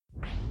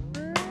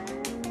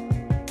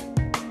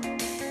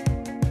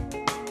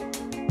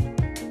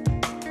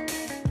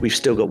we've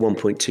still got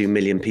 1.2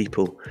 million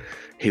people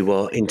who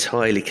are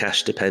entirely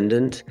cash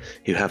dependent,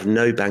 who have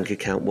no bank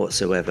account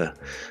whatsoever.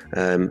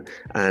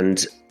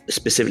 And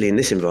specifically in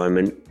this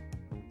environment,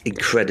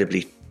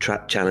 incredibly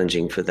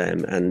challenging for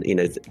them. And,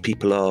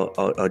 people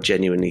are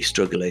genuinely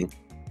struggling.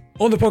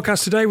 On the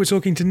podcast today, we're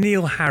talking to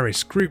Neil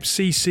Harris, Group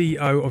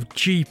CCO of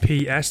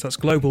GPS, that's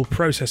Global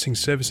Processing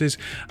Services,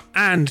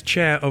 and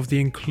Chair of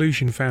the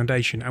Inclusion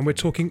Foundation. And we're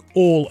talking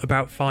all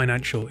about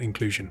financial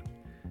inclusion.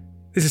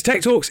 This is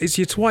Tech Talks. It's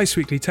your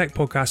twice-weekly tech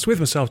podcast with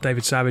myself,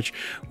 David Savage,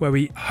 where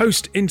we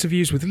host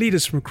interviews with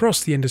leaders from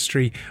across the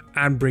industry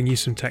and bring you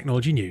some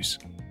technology news.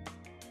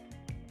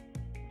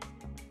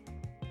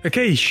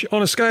 Akish,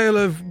 on a scale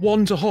of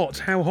 1 to hot,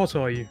 how hot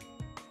are you?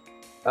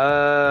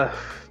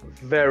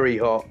 Very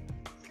hot.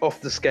 Off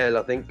the scale,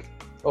 I think.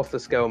 Off the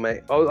scale,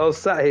 mate. I was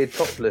sat here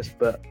topless,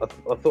 but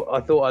I thought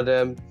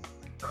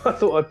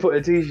I'd put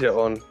a t-shirt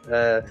on,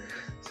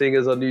 seeing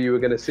as I knew you were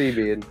going to see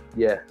me. And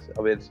yeah,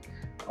 I mean,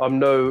 I'm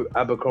no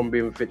Abercrombie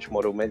and Fitch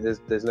model, mate.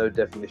 There's no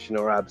definition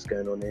or abs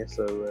going on here.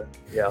 So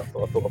yeah, I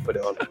thought I'd put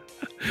it on.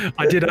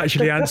 I did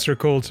actually answer a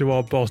call to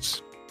our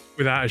boss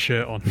without a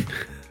shirt on.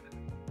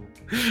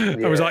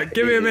 I was like,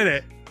 give me a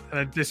minute, and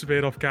I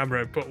disappeared off camera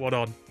and put one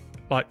on.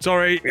 Like,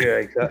 sorry. Yeah,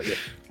 exactly.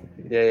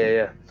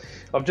 Yeah.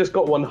 I've just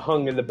got one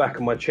hung in the back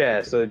of my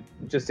chair, so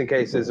just in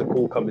case there's a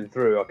call coming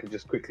through, I can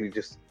just quickly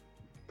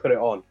put it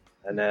on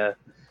and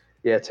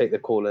take the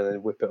call and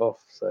then whip it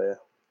off. So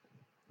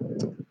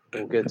yeah,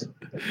 all good.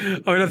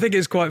 I mean, I think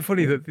it's quite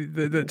funny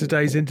that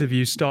today's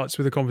interview starts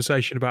with a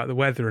conversation about the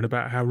weather and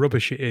about how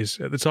rubbish it is.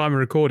 At the time of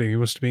recording, we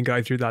must have been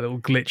going through that little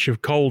glitch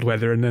of cold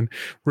weather, and then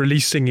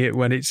releasing it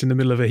when it's in the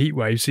middle of a heat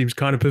wave seems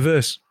kind of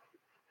perverse.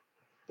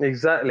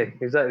 Exactly.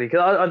 Because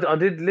I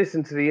did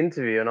listen to the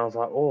interview and I was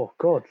like, oh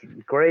God,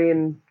 grey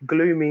and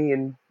gloomy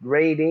and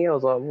rainy. I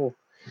was like, well,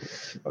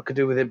 I could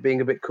do with it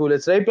being a bit cooler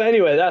today. But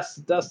anyway, that's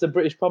the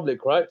British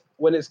public, right?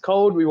 When it's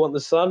cold, we want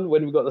the sun.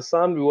 When we've got the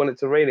sun, we want it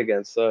to rain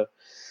again. So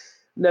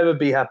never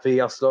be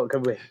happy, us lot,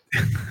 can we?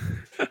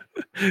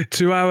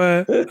 To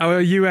our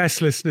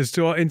US listeners,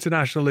 to our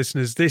international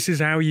listeners, this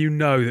is how you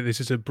know that this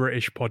is a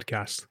British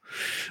podcast.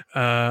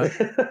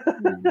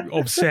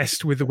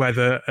 Obsessed with the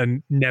weather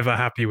and never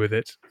happy with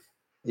it.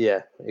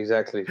 Yeah,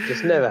 exactly.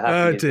 Just never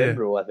happy in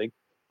general, I think.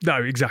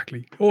 No,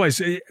 exactly.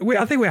 Always. I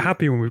think we're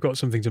happy when we've got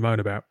something to moan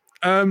about.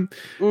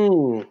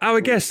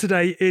 Our guest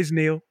today is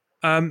Neil.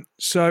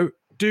 So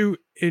do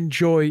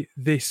enjoy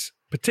this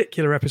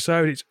particular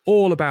episode. It's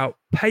all about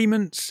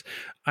payments,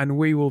 and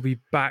we will be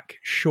back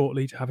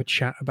shortly to have a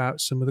chat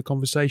about some of the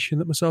conversation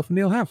that myself and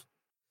Neil have.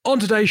 On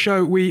today's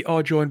show, we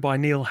are joined by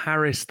Neil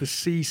Harris, the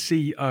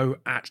CCO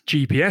at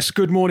GPS.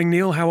 Good morning,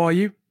 Neil. How are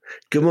you?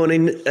 Good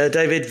morning,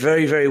 David.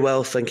 Very, very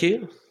well, thank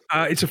you.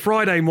 It's a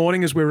Friday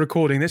morning as we're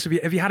recording this.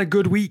 Have you had a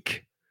good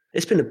week?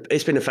 It's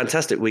been a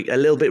fantastic week. A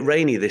little bit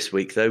rainy this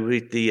week, though.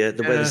 The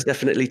weather's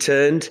definitely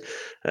turned.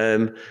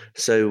 But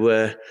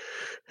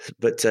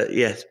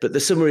the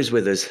summer is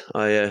with us.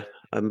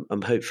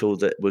 I'm hopeful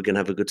that we're going to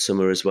have a good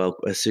summer as well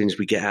as soon as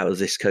we get out of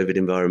this COVID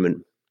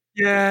environment.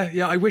 Yeah.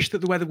 I wish that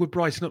the weather would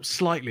brighten up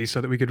slightly so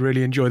that we could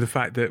really enjoy the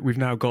fact that we've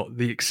now got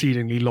the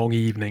exceedingly long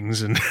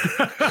evenings and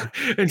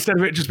instead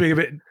of it just being a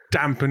bit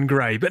damp and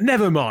grey. But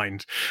never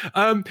mind.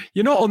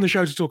 You're not on the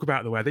show to talk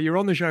about the weather. You're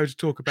on the show to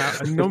talk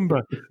about a number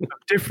of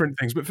different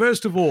things. But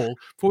first of all,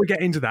 before we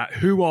get into that,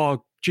 who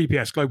are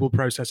GPS, Global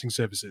Processing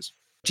Services?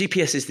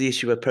 GPS is the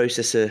issuer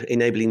processor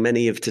enabling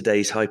many of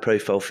today's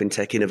high-profile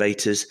fintech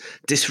innovators,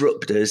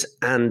 disruptors,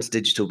 and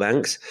digital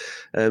banks.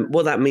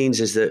 What that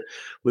means is that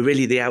we're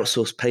really the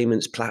outsourced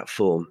payments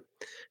platform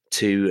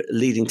to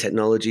leading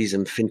technologies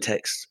and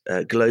fintechs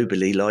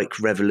globally, like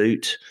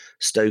Revolut,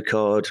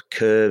 Stocard,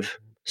 Curve,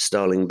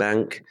 Starling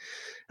Bank.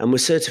 And we're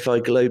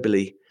certified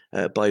globally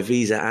by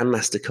Visa and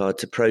MasterCard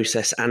to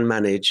process and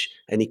manage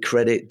any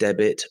credit,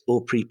 debit, or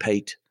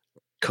prepaid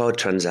card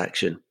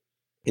transaction.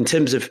 In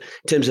terms of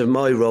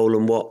my role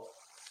and what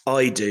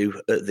I do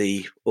at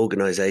the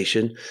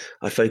organisation,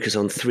 I focus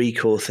on 3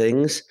 core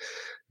things.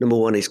 Number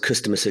 1 is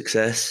customer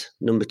success.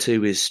 Number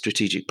 2 is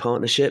strategic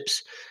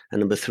partnerships.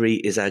 And number 3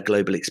 is our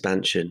global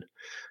expansion.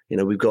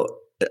 We've got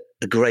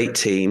a great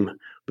team,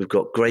 we've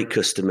got great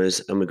customers,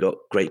 and we've got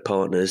great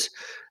partners.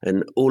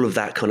 And all of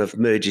that kind of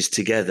merges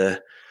together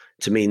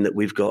to mean that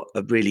we've got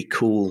a really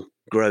cool,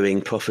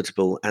 growing,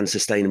 profitable and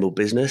sustainable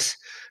business.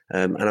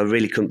 And I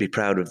really couldn't be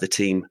proud of the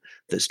team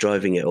that's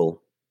driving it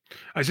all.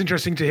 It's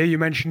interesting to hear you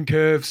mention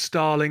Curve,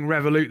 Starling,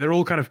 Revolut. They're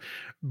all kind of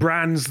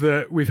brands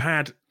that we've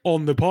had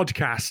on the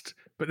podcast,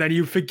 but then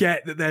you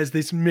forget that there's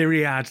this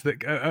myriad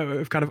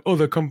of kind of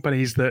other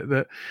companies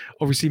that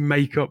obviously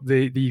make up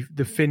the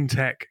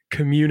fintech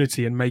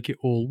community and make it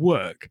all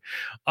work.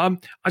 I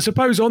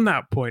suppose on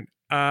that point,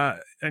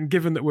 and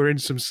given that we're in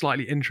some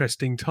slightly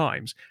interesting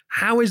times,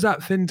 how is that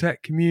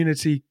fintech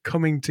community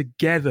coming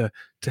together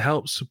to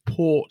help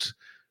support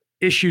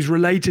issues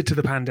related to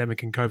the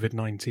pandemic and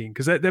COVID-19?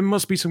 Because there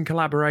must be some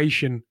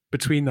collaboration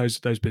between those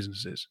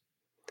businesses.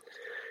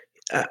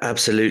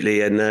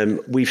 Absolutely. And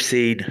we've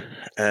seen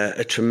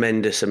a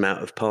tremendous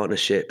amount of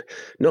partnership,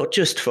 not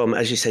just from,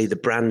 as you say, the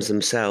brands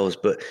themselves,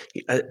 but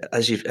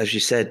as you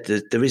said,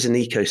 there is an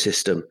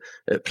ecosystem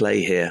at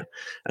play here,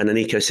 and an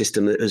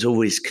ecosystem that has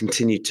always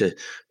continued to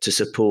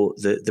support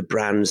the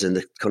brands and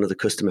the kind of the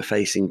customer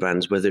facing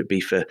brands, whether it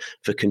be for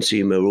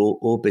consumer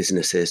or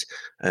businesses,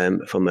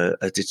 from a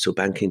digital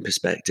banking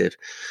perspective.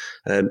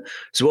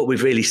 So what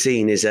we've really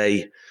seen is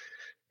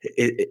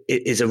it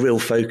is a real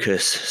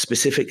focus,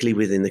 specifically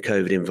within the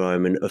COVID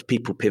environment, of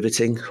people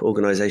pivoting,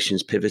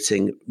 organizations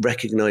pivoting,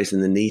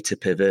 recognizing the need to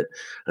pivot.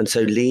 And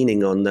so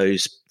leaning on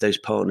those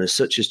partners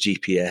such as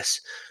GPS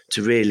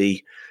to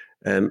really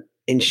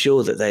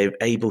ensure that they're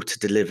able to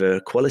deliver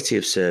a quality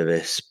of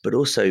service, but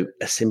also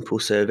a simple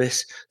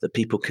service that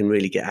people can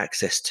really get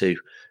access to.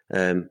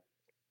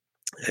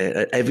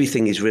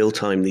 Everything is real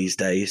time these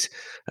days.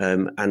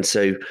 And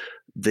so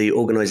the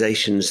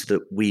organizations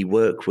that we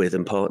work with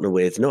and partner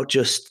with, not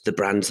just the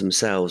brands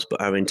themselves, but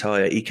our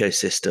entire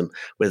ecosystem,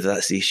 whether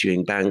that's the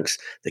issuing banks,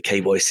 the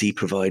KYC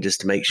providers,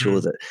 to make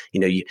sure that,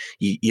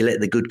 you let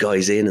the good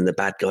guys in and the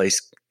bad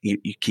guys, you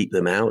keep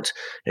them out.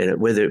 And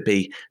whether it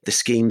be the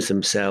schemes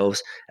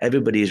themselves,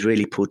 everybody is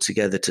really pulled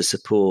together to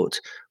support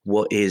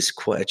what is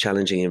quite a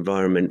challenging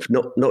environment,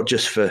 not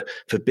just for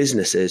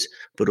businesses,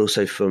 but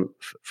also from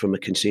a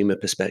consumer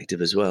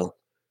perspective as well.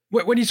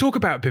 When you talk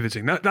about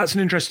pivoting, that's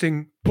an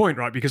interesting point,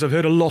 right? Because I've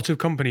heard a lot of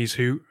companies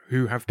who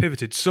have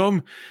pivoted.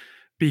 Some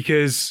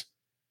because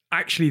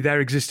actually their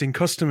existing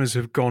customers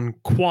have gone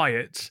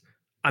quiet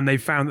and they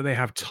found that they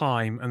have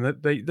time and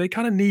that they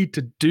kind of need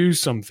to do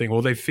something,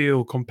 or they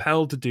feel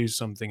compelled to do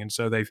something. And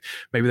so they've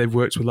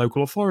worked with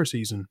local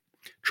authorities and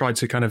tried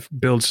to kind of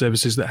build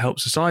services that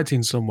help society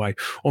in some way.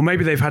 Or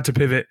maybe they've had to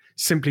pivot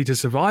simply to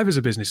survive as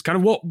a business.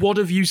 Kind of what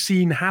have you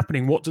seen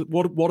happening? What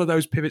are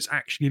those pivots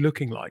actually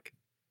looking like?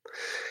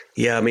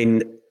 Yeah, I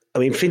mean,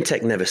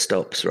 fintech never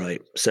stops,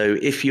 right? So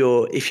if you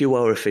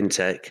are a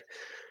fintech,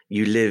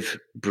 you live,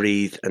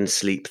 breathe, and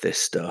sleep this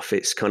stuff.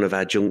 It's kind of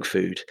our junk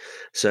food.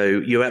 So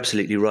you're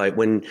absolutely right.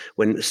 When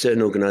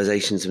certain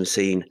organisations have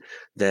seen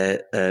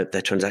their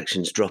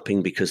transactions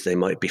dropping because they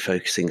might be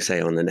focusing,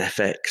 say, on an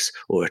FX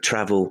or a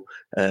travel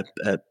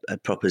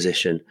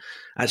proposition,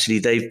 actually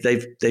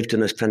they've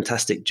done a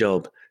fantastic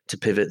job to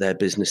pivot their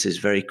businesses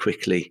very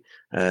quickly.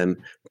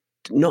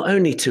 Not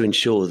only to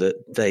ensure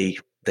that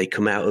they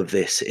come out of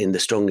this in the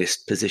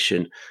strongest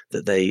position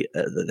that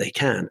they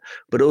can,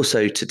 but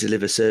also to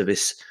deliver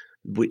service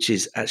which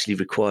is actually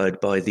required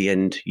by the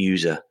end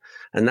user.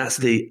 And I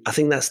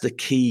think that's the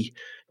key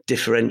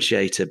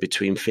differentiator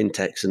between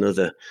fintechs and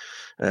other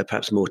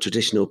perhaps more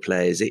traditional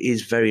players. It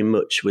is very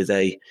much with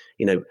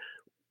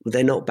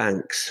they're not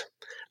banks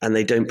and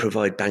they don't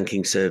provide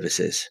banking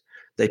services.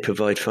 They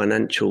provide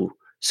financial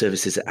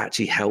services that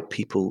actually help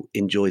people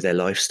enjoy their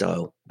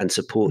lifestyle and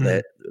support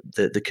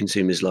the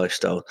consumer's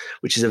lifestyle,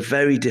 which is a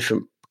very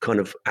different kind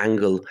of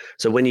angle.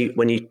 So when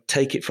you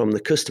take it from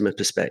the customer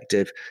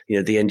perspective,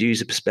 the end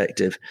user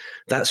perspective,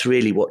 that's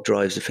really what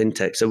drives the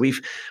fintech. So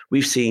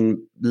we've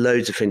seen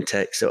loads of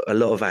fintechs, a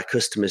lot of our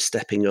customers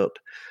stepping up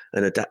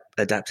and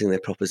adapting their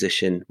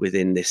proposition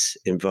within this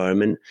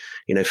environment.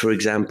 For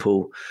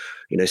example,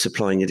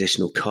 supplying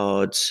additional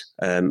cards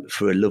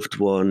for a loved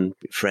one,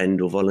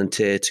 friend, or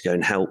volunteer to go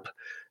and help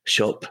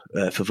shop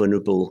for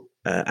vulnerable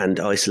and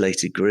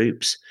isolated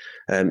groups,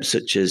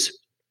 such as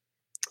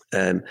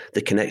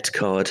the Connect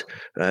card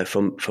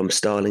from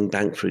Starling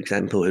Bank, for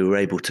example, who were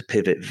able to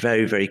pivot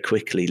very, very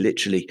quickly.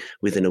 Literally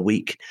within a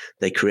week,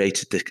 they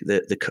created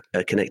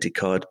the connected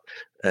card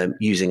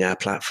using our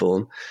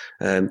platform.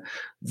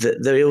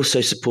 They're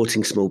also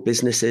supporting small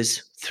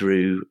businesses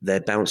through their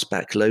bounce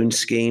back loan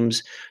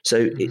schemes.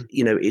 So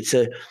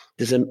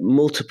there's a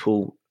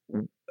multiple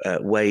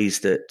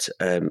ways that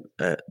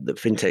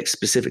fintech,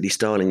 specifically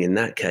Starling in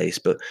that case,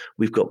 but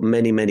we've got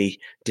many, many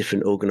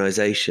different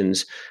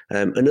organizations.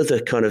 Another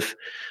kind of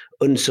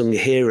unsung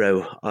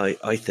hero,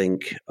 I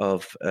think,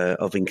 of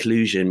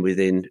inclusion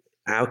within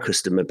our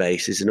customer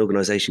base is an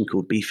organization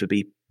called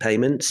B4B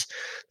Payments.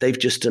 They've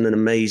just done an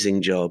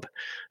amazing job.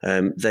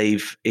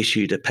 They've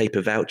issued a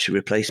paper voucher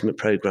replacement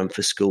program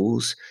for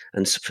schools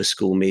and for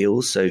school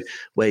meals. So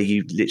where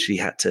you literally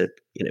had to,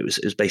 it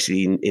was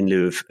basically in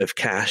lieu of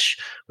cash,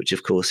 which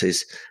of course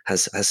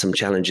has some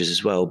challenges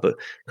as well. But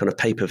kind of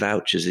paper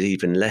vouchers is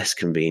even less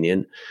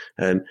convenient.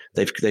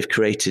 They've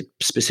created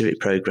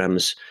specific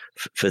programs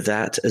for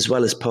that, as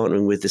well as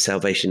partnering with the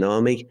Salvation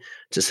Army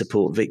to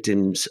support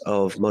victims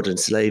of modern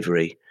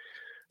slavery.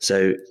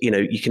 So,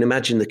 you can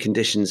imagine the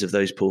conditions of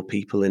those poor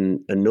people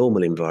in a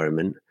normal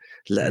environment,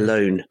 let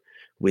alone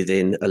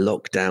within a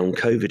lockdown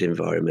COVID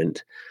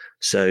environment.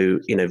 So,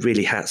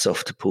 really hats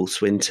off to Paul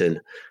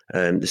Swinton,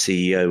 the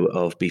CEO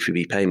of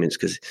B4B Payments,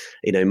 because,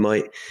 in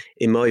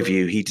my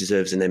view, he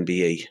deserves an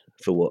MBE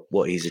for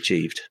what he's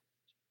achieved.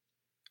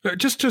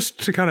 Just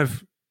to kind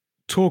of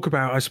talk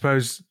about, I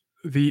suppose,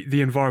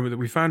 the environment that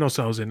we found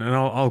ourselves in, and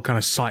I'll kind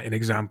of cite an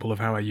example of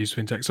how I use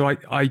fintech. So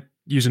I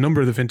use a number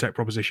of the fintech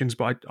propositions,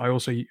 but I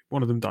also,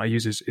 one of them that I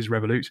use is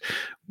Revolut.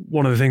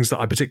 One of the things that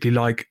I particularly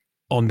like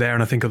on there,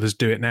 and I think others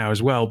do it now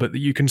as well, but that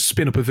you can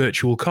spin up a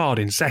virtual card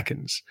in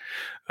seconds.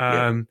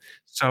 So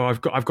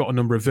I've got a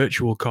number of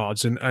virtual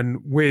cards, and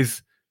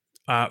with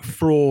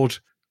fraud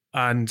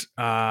and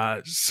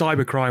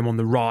cybercrime on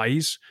the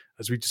rise,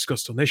 as we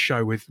discussed on this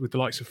show with the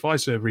likes of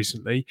Fiserv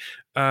recently,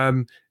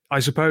 I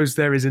suppose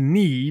there is a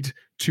need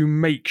to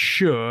make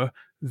sure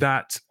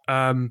that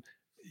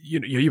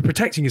you're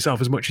protecting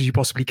yourself as much as you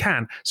possibly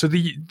can. So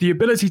the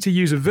ability to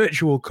use a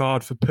virtual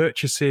card for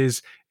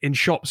purchases in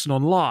shops and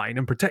online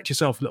and protect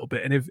yourself a little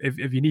bit, and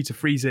if you need to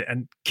freeze it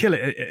and kill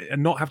it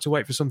and not have to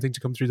wait for something to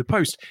come through the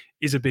post,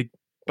 is a big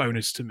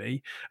bonus to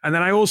me. And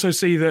then I also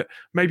see that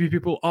maybe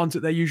people aren't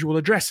at their usual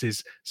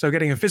addresses, so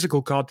getting a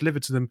physical card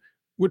delivered to them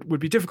would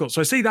be difficult.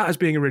 So I see that as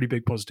being a really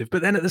big positive.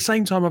 But then at the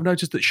same time, I've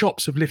noticed that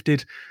shops have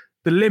lifted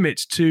the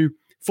limit to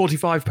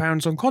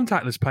 £45 on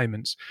contactless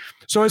payments.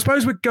 So I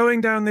suppose we're going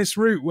down this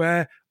route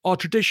where our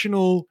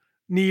traditional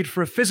need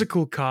for a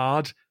physical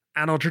card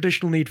and our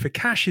traditional need for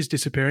cash is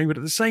disappearing. But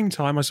at the same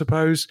time, I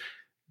suppose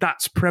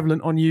that's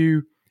prevalent on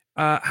you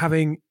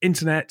having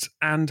internet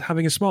and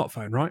having a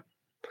smartphone, right?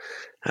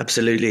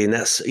 Absolutely. And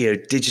that's,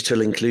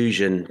 digital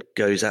inclusion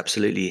goes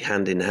absolutely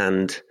hand in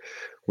hand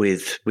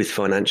with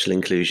financial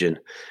inclusion.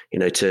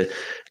 To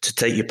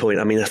take your point,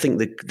 I mean, I think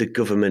the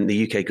government,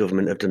 the UK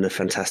government, have done a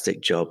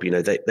fantastic job.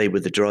 They were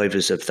the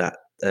drivers of that,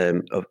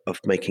 of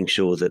making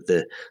sure that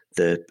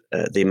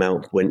the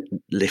amount went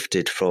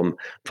lifted from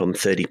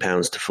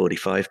 £30 to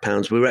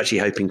 £45. We were actually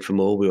hoping for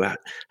more. We were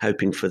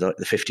hoping for the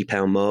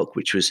 £50 mark,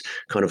 which was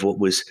kind of what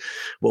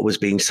was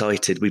being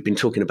cited. We've been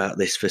talking about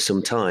this for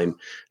some time,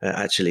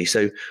 actually.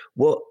 So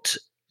what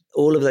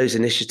all of those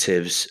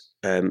initiatives,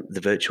 the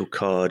virtual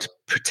card,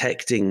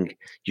 protecting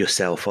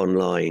yourself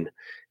online,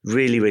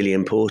 really, really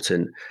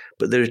important.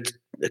 But there are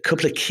a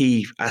couple of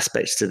key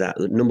aspects to that.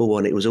 Number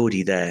one, it was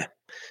already there.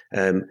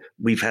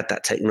 We've had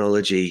that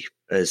technology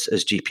as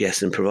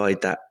GPS and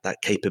provide that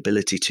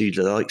capability to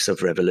the likes of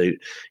Revolut,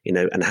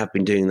 and have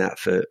been doing that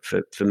for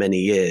many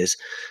years.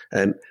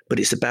 But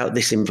it's about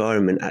this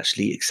environment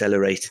actually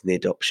accelerating the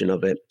adoption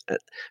of it.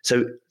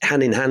 So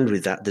hand in hand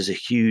with that, there's a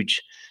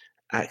huge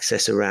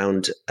access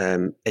around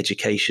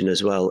education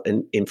as well,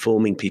 and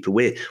informing people.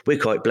 We're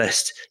quite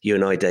blessed, you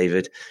and I,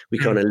 David. We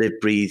kind of live,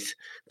 breathe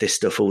this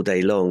stuff all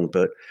day long,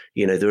 but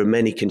there are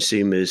many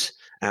consumers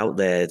out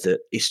there that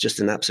it's just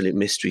an absolute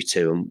mystery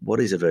to. And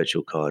what is a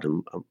virtual card,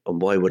 and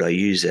why would I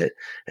use it?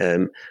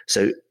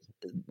 So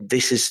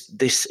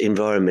this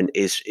environment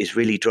is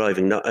really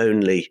driving not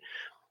only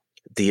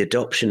the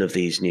adoption of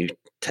these new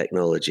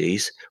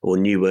technologies, or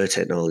newer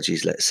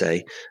technologies, let's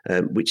say,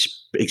 which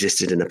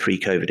existed in a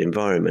pre-COVID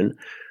environment,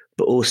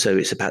 but also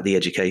it's about the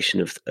education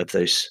of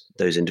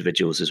those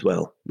individuals as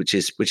well, which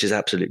is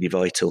absolutely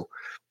vital.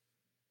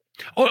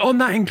 On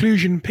that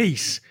inclusion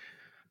piece,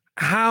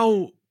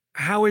 how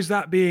is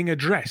that being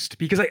addressed?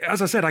 Because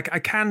as I said, I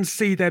can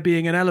see there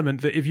being an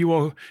element that if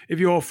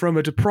you're from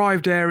a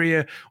deprived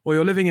area or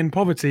you're living in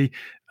poverty,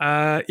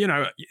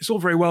 it's all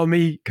very well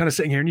me kind of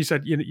sitting here, and you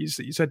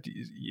said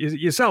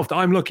yourself that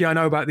I'm lucky I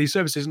know about these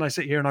services, and I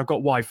sit here and I've got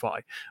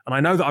Wi-Fi, and I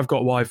know that I've got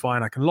Wi-Fi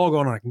and I can log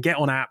on and I can get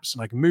on apps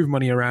and I can move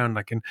money around and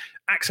I can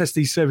access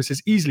these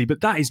services easily.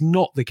 But that is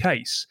not the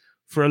case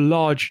for a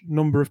large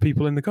number of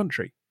people in the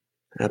country.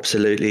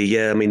 Absolutely.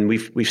 Yeah. I mean,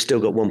 we've still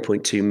got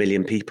 1.2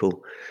 million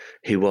people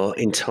who are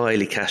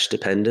entirely cash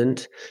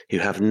dependent, who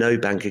have no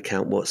bank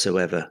account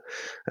whatsoever.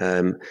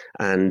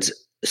 And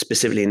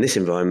specifically in this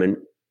environment,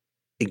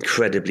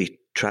 incredibly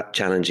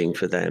challenging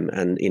for them.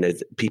 And,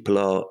 people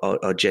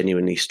are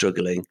genuinely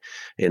struggling.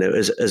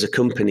 As a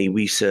company,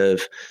 we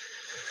serve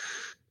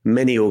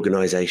many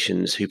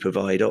organizations who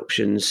provide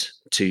options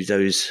to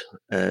those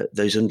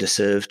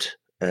underserved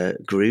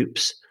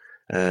groups.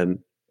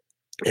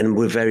 And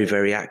we're very,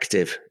 very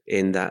active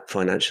in that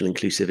financial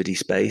inclusivity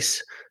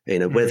space.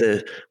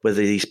 Whether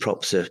these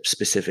props are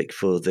specific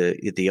for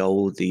the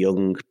old, the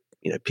young,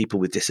 people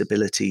with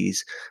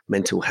disabilities,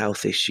 mental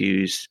health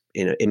issues,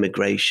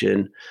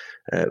 immigration,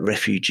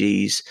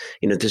 refugees.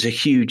 There's a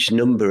huge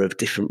number of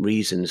different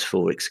reasons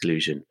for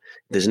exclusion.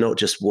 There's not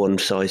just one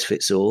size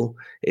fits all.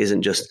 It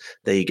isn't just,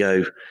 there you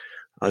go,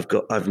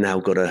 I've now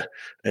got an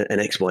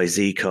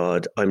XYZ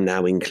card, I'm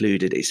now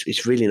included.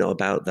 It's really not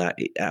about that.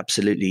 It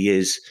absolutely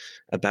is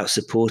about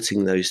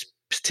supporting those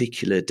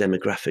particular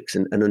demographics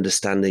and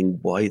understanding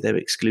why they're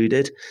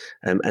excluded,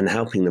 and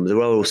helping them. There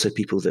are also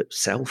people that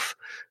self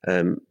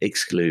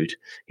exclude.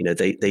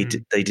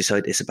 They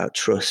decide it's about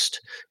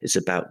trust. It's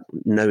about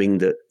knowing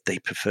that they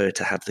prefer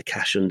to have the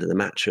cash under the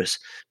mattress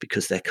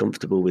because they're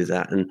comfortable with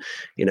that. And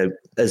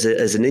as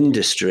an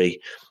industry,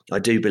 I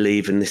do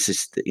believe, and this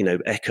is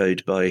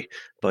echoed by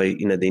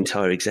the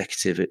entire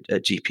executive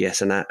at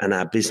GPS and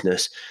our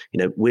business.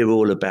 We're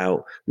all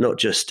about not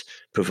just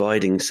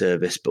providing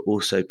service, but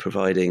also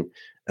providing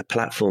a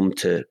platform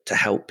to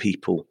help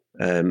people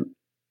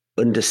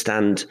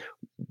understand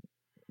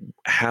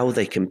how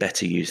they can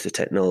better use the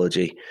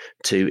technology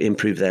to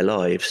improve their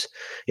lives.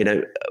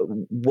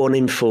 1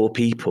 in 4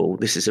 people,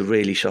 this is a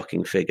really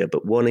shocking figure,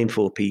 but 1 in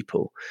 4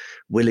 people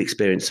will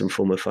experience some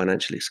form of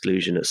financial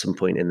exclusion at some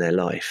point in their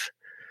life.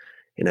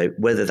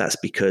 whether that's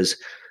because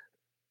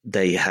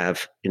they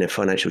have,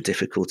 financial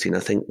difficulty. And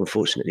I think,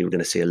 unfortunately, we're going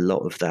to see a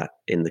lot of that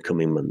in the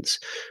coming months.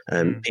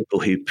 People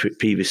who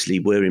previously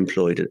were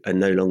employed are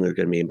no longer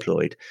going to be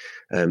employed.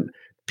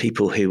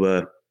 People who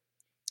are,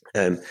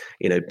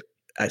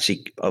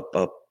 actually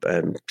are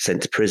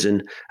sent to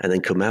prison and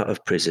then come out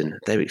of prison,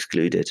 they're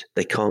excluded.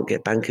 They can't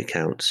get bank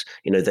accounts.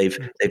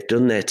 They've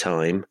done their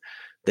time.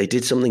 They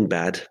did something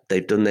bad.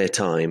 They've done their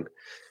time.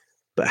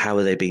 But how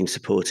are they being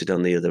supported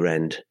on the other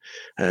end?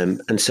 And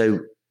so,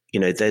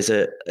 there's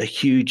a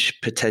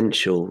huge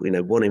potential,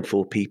 1 in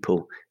 4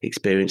 people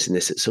experiencing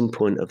this at some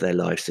point of their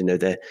lives.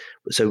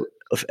 So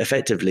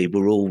effectively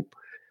we're all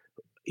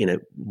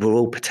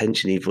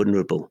potentially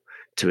vulnerable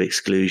to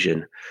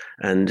exclusion.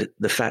 And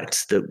the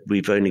fact that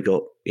we've only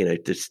got,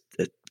 there's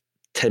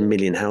 10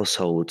 million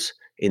households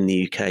in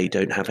the UK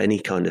don't have any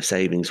kind of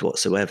savings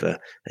whatsoever.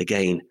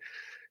 Again,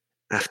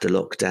 after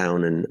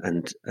lockdown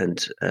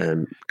and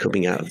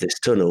coming out of this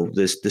tunnel,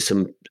 there's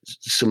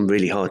some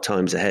really hard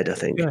times ahead, I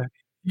think. Yeah.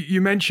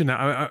 You mentioned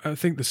that. I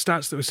think the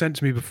stats that were sent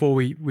to me before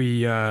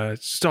we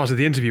started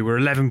the interview were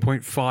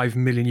 11.5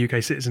 million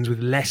UK citizens with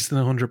less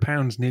than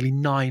 £100, nearly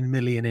 9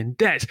 million in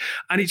debt.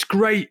 And it's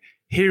great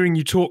hearing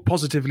you talk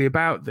positively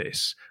about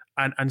this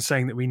and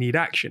saying that we need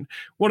action.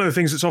 One of the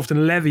things that's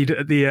often leveled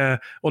at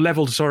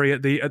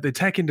the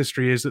tech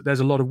industry is that there's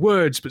a lot of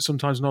words, but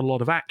sometimes not a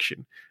lot of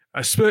action,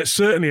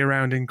 certainly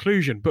around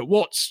inclusion. But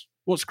what's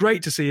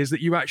great to see is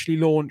that you actually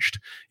launched,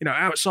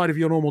 outside of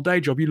your normal day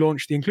job, you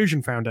launched the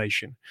Inclusion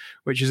Foundation,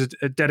 which is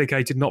a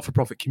dedicated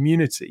not-for-profit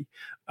community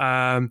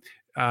a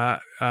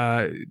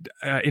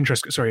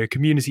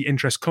community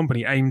interest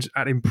company aimed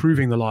at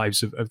improving the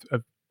lives of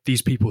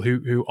these people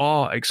who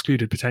are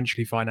excluded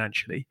potentially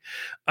financially.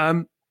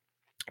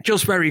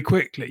 Just very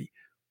quickly,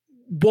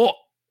 what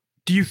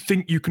do you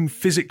think you can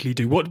physically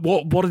do? What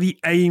are the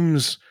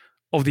aims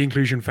of the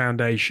Inclusion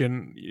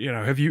Foundation?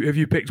 Have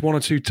you picked 1 or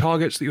 2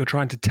 targets that you're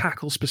trying to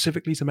tackle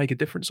specifically to make a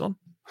difference on?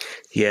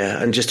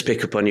 Yeah, and just to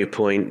pick up on your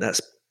point,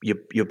 that's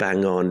you're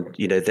bang on.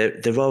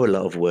 There are a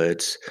lot of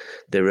words.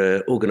 There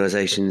are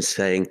organisations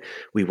saying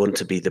we want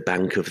to be the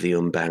bank of the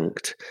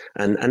unbanked,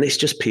 and it's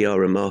just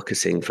PR and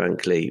marketing,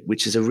 frankly,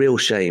 which is a real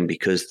shame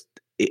because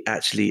it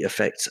actually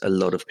affects a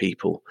lot of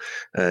people.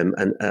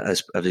 And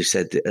as you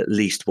said, at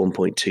least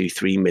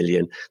 1.23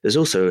 million. There's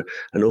also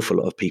an awful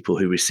lot of people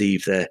who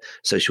receive their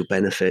social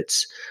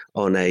benefits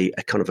on a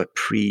kind of a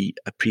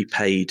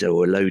prepaid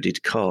or a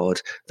loaded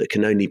card that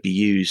can only be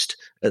used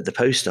at the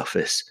post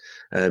office.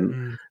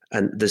 And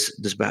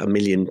there's about 1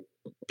 million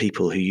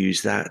people who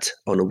use that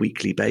on a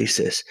weekly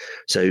basis.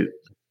 So,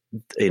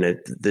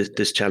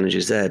 there's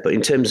challenges there. But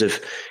in terms of,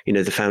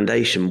 the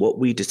foundation, what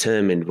we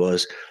determined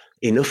was,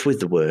 enough with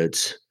the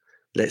words,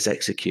 let's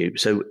execute.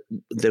 So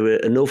there were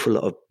an awful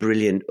lot of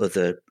brilliant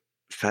other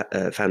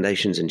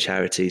foundations and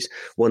charities.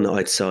 One that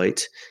I'd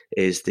cite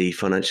is the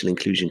Financial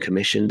Inclusion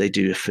Commission. They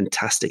do a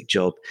fantastic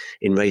job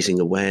in raising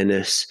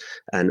awareness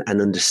and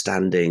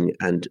understanding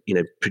and,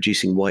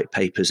 producing white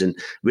papers and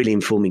really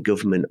informing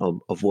government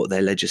of what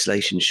their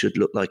legislation should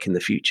look like in the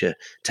future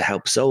to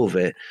help solve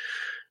it.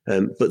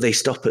 But they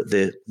stop at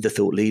the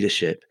thought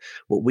leadership.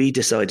 What we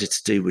decided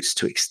to do was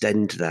to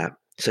extend that.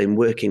 So in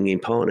working in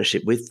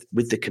partnership with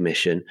the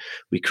Commission,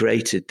 we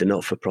created the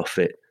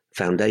Not-for-Profit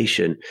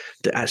Foundation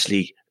that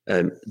actually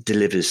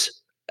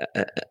delivers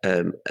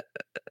and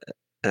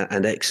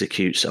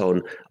executes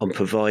on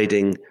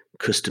providing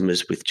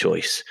customers with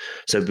choice.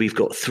 So we've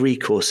got 3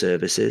 core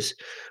services.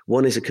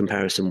 One is a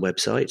comparison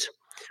website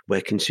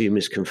where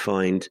consumers can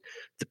find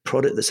the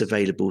product that's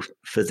available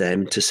for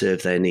them to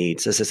serve their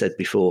needs. As I said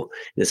before,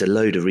 there's a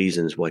load of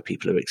reasons why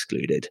people are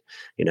excluded,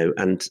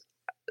 and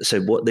so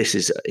what this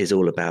is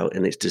all about,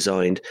 and it's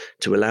designed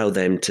to allow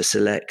them to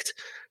select,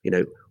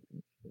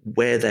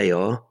 where they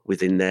are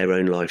within their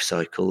own life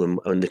cycle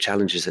and the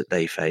challenges that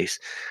they face.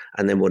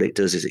 And then what it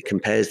does is it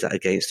compares that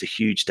against a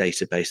huge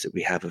database that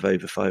we have of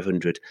over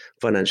 500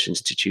 financial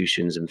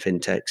institutions and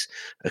fintechs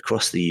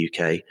across the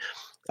UK.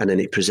 And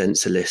then it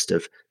presents a list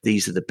of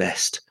these are the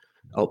best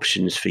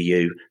options for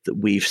you that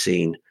we've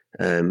seen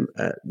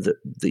that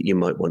you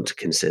might want to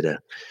consider.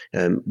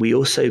 We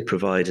also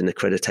provide an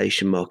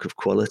accreditation mark of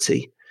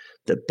quality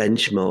that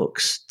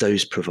benchmarks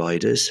those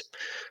providers.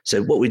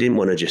 So what we didn't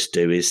want to just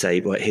do is say,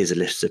 right, here's a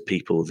list of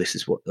people, this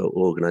is what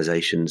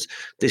organizations,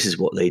 this is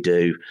what they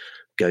do,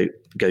 go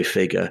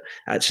figure.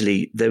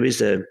 Actually, there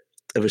is a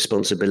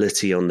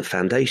responsibility on the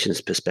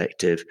foundation's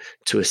perspective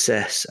to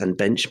assess and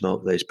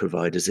benchmark those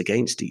providers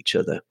against each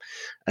other,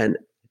 and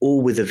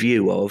all with a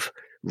view of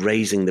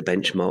raising the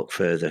benchmark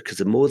further, because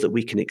the more that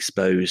we can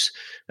expose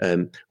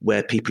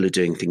where people are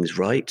doing things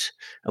right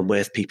and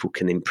where people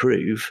can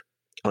improve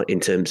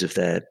in terms of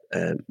their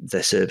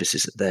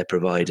services that they're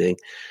providing,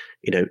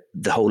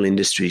 the whole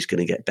industry is going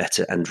to get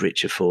better and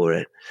richer for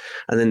it.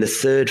 And then the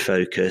third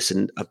focus,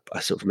 and I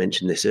sort of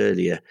mentioned this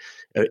earlier,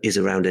 is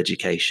around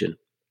education.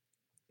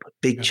 A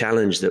big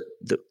challenge that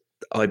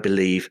I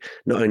believe,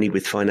 not only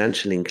with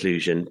financial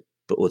inclusion,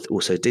 but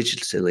also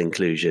digital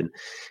inclusion,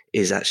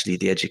 is actually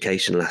the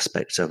educational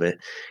aspects of it.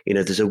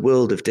 There's a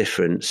world of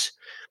difference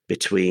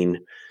between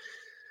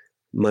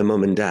my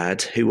mum and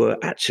dad, who were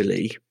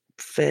actually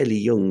fairly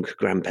young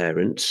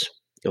grandparents,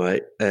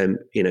 right?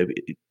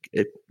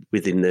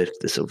 Within the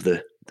sort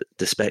of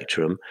the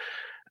spectrum,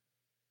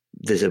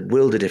 there's a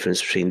world of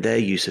difference between their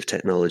use of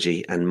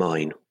technology and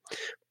mine.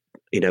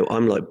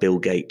 I'm like Bill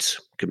Gates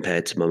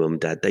compared to my mum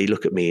and dad. They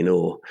look at me in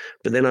awe.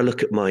 But then I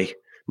look at my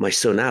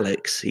son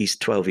Alex. He's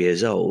 12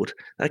 years old.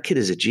 That kid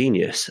is a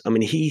genius. I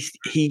mean,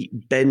 he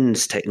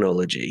bends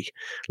technology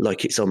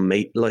like it's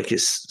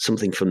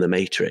something from the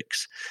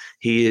Matrix.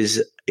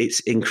 It's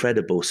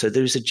incredible. So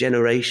there's a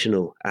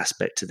generational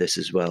aspect to this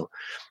as well.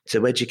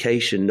 So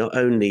education, not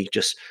only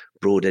just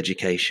broad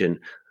education,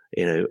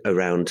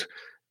 around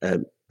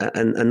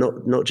and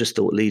not just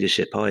thought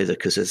leadership either,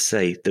 because as I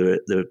say, there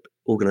are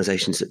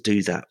organizations that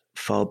do that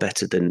far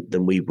better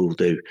than we will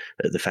do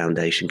at the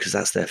foundation, because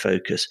that's their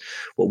focus.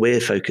 What we're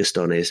focused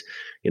on is,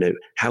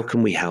 how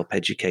can we help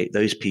educate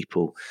those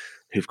people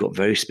who've got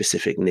very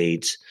specific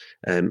needs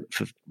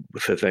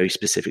for very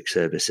specific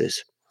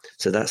services.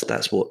 So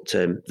that's what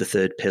the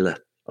third pillar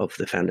of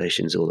the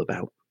foundation is all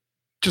about.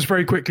 Just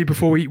very quickly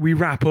before we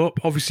wrap up,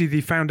 obviously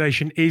the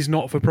foundation is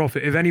not for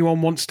profit. If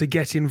anyone wants to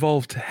get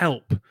involved to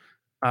help,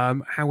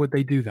 how would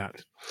they do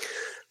that?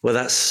 Well,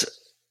 that's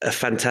a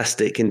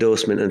fantastic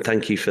endorsement, and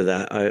thank you for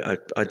that.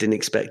 I didn't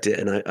expect it,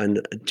 and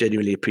I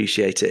genuinely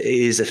appreciate it. It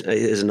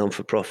is a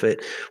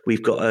non-for-profit.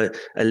 We've got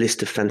a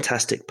list of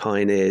fantastic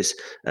pioneers,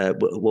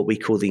 what we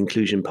call the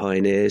inclusion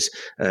pioneers.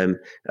 Who've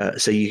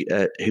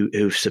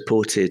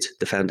supported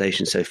the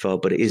foundation so far,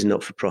 but it is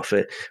not for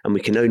profit, and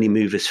we can only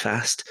move as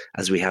fast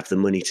as we have the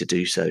money to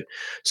do so.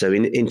 So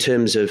in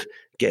terms of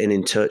getting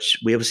in touch,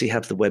 we obviously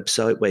have the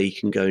website where you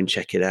can go and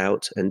check it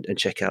out and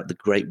check out the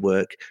great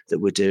work that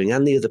we're doing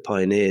and the other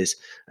pioneers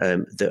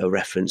that are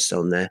referenced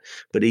on there.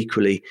 But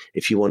equally,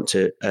 if you want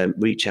to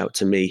reach out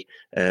to me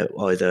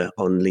either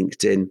on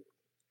LinkedIn,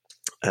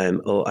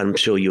 or I'm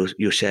sure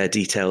you'll share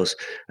details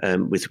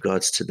with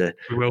regards to the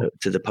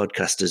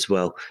podcast as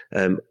well.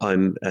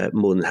 I'm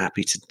more than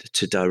happy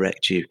to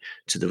direct you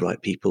to the right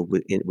people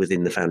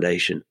within the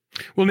foundation.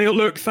 Well, Neil,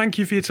 look, thank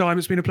you for your time.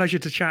 It's been a pleasure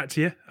to chat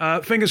to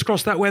you. Fingers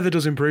crossed that weather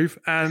does improve,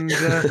 and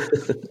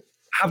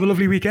have a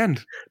lovely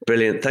weekend.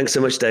 Brilliant. Thanks so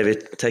much,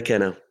 David. Take care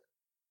now.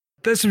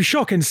 There's some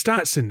shocking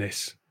stats in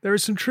this. There are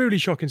some truly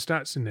shocking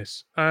stats in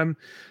this.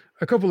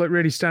 A couple that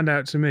really stand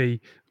out to me: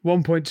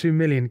 1.2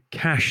 million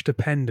cash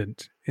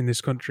dependent in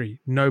this country,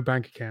 no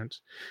bank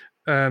account,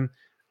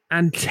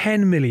 and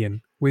 10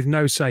 million with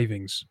no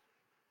savings.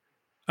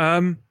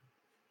 I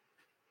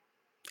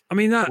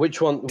mean, which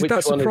one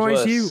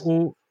surprise you?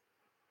 Or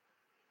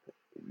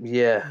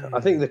yeah,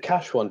 I think the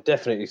cash one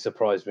definitely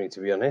surprised me,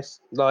 to be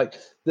honest. Like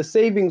the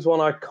savings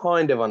one, I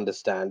kind of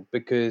understand,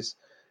 because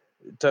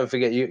don't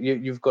forget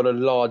you've got a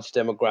large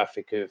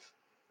demographic of,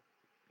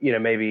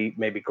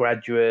 maybe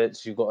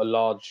graduates. You've got a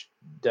large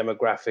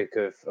demographic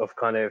of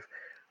kind of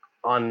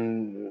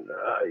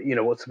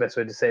what's the best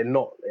way to say it?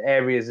 Not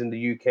areas in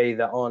the UK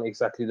that aren't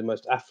exactly the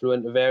most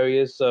affluent of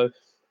areas. So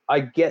I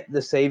get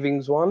the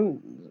savings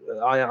one.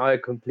 I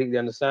completely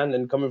understand.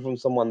 And coming from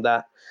someone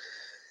that,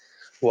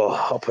 well,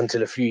 up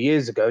until a few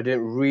years ago,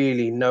 didn't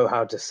really know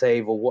how to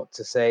save or what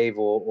to save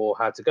or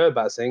how to go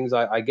about things,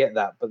 I get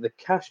that. But the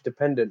cash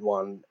dependent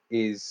one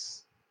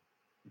is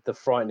the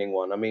frightening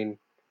one. I mean,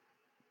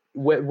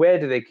 where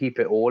do they keep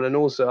it all? And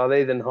also, are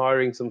they then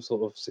hiring some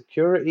sort of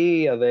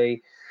security? Are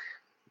they,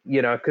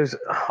 because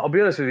I'll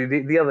be honest with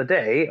you, the other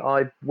day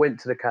I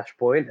went to the cash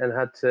point and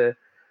had to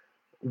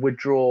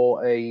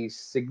withdraw a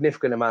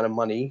significant amount of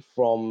money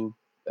from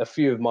a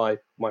few of my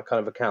kind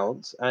of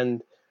accounts,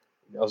 and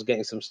I was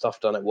getting some stuff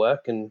done at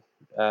work and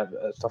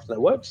stuff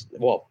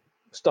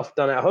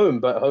done at home,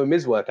 but home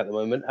is work at the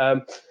moment.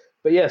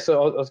 But yeah,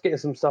 so I was getting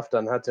some stuff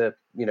done, had to,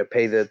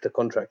 pay the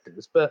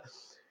contractors, but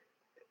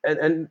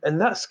and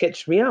that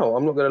sketched me out.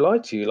 I'm not going to lie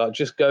to you, like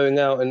just going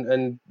out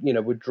and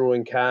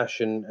withdrawing cash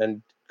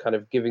and kind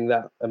of giving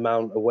that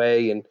amount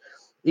away, and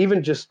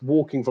even just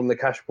walking from the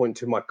cash point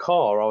to my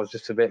car, I was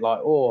just a bit like,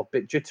 a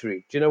bit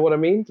jittery. Do you know what I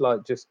mean?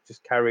 Like just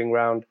carrying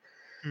around,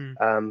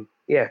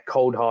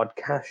 cold hard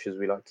cash, as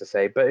we like to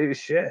say. But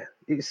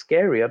it's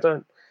scary. I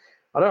don't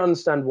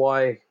understand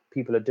why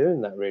people are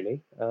doing that,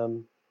 really.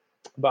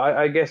 But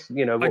I guess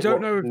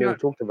what Neil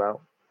talked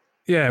about.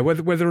 Yeah,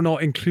 whether or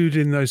not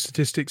included in those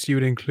statistics, you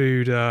would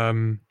include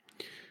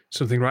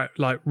something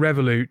like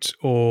Revolut,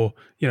 or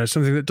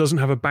something that doesn't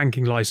have a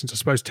banking license. I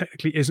suppose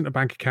technically isn't a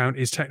bank account,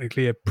 is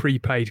technically a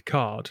prepaid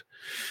card.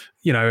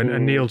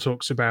 And Neil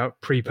talks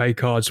about prepaid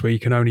cards where you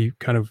can only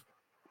kind of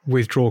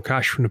withdraw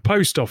cash from the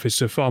post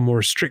office, a far more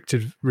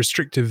restrictive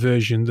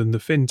version than the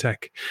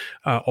fintech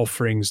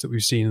offerings that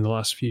we've seen in the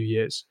last few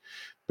years.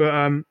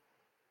 But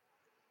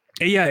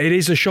it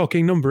is a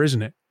shocking number,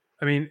 isn't it?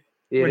 I mean,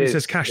 when it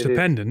says cash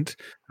dependent,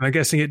 I'm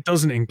guessing it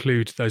doesn't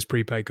include those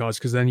prepaid cards,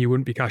 because then you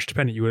wouldn't be cash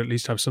dependent. You would at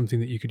least have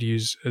something that you could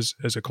use as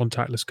a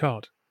contactless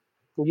card.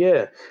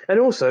 Yeah. And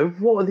also,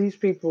 what are these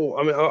people?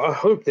 I mean, I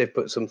hope they've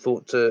put some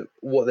thought to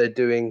what they're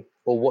doing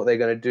or what they're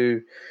going to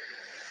do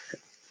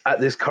at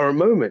this current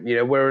moment,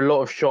 where a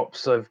lot of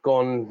shops have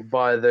gone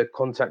via the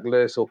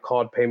contactless or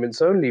card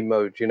payments only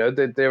mode.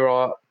 There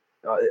are,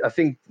 I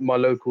think my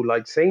local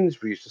like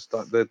Sainsbury's, just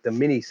like the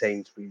mini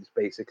Sainsbury's,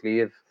 basically,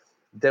 if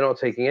they're not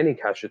taking any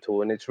cash at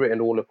all, and it's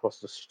written all across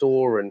the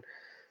store. And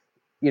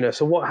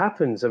so what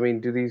happens? I mean,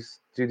 do these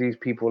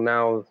people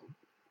now,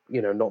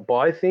 not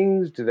buy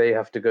things? Do they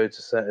have to go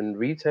to certain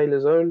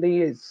retailers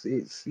only?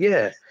 It's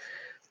yeah.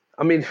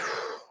 I mean,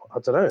 I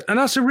don't know. And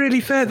that's a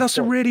really fair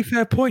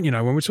point.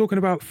 When we're talking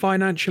about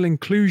financial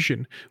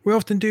inclusion, we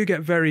often do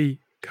get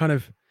very kind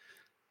of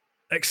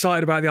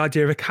excited about the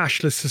idea of a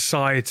cashless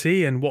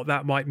society and what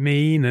that might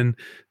mean and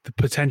the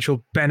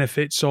potential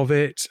benefits of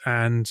it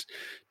and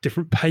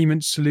different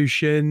payment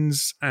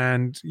solutions.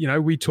 And,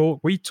 we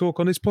talk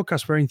on this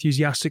podcast very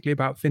enthusiastically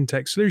about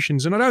fintech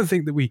solutions. And I don't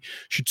think that we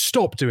should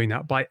stop doing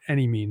that by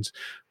any means.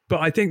 But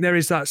I think there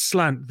is that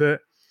slant that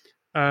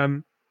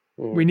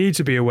we need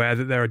to be aware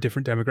that there are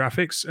different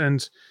demographics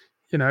and,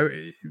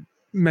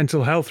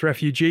 mental health,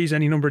 refugees,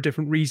 any number of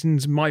different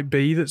reasons might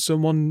be that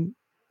someone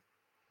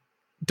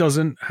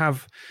doesn't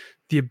have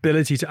the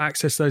ability to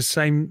access those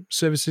same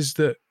services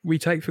that we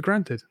take for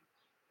granted.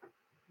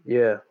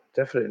 Yeah,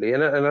 definitely.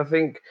 And I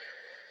think,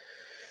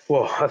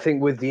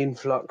 with the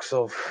influx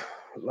of,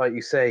 like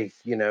you say,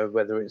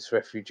 whether it's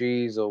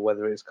refugees or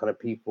whether it's kind of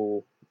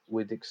people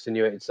with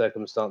extenuated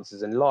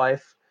circumstances in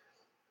life,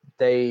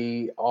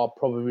 they are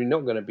probably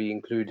not going to be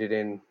included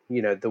in,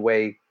 the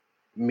way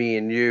me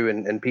and you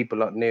and people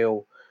like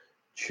Neil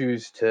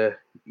choose to,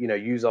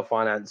 use our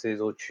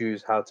finances or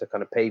choose how to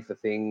kind of pay for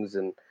things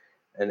and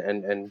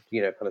kind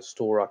of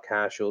store our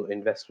cash or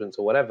investments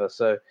or whatever.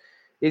 So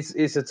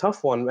it's a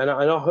tough one. And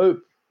I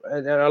hope,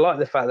 and I like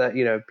the fact that,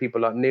 people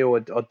like Neil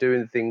are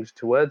doing things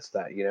towards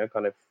that,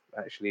 kind of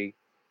actually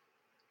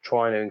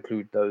trying to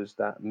include those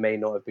that may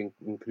not have been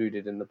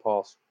included in the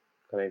past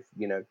kind of,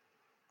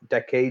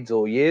 decades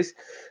or years.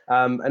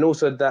 And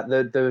also that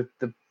the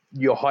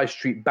your high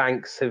street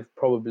banks have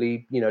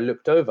probably,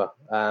 looked over.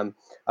 I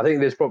think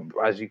there's probably,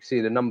 as you can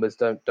see, the numbers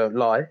don't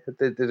lie.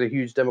 There's a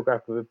huge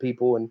demographic of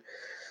people, and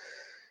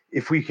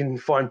if we can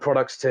find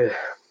products to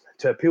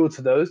appeal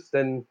to those,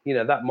 then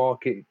that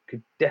market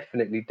could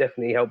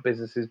definitely help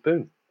businesses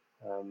boom.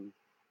 From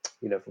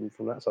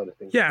that side of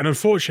things. Yeah, and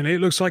unfortunately,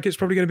 it looks like it's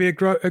probably going to be a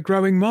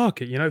growing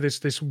market.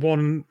 This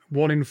one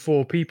in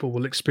four people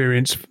will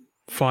experience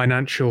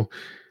financial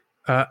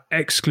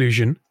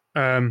exclusion.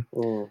 You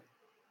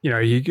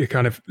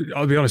kind of,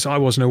 I'll be honest, I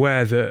wasn't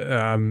aware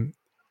that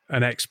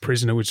an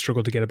ex-prisoner would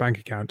struggle to get a bank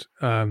account.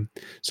 So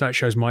that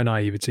shows my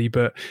naivety,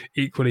 but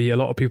equally a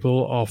lot of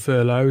people are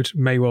furloughed,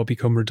 may well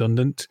become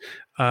redundant.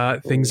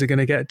 Things are going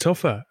to get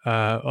tougher,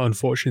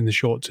 unfortunately, in the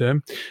short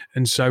term.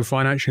 And so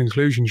financial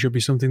inclusion should be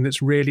something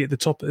that's really at the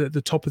top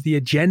of the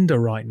agenda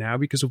right now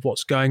because of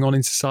what's going on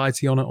in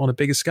society on a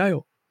bigger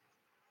scale.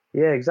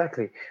 Yeah,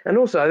 exactly. And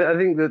also I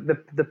think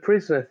that the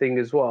prisoner thing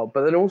as well,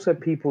 but then also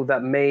people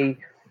that may,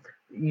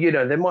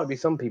 there might be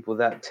some people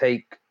that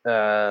take,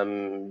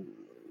 some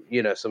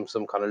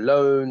kind of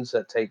loans,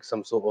 that take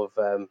some sort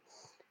of,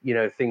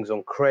 things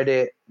on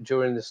credit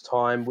during this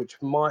time,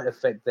 which might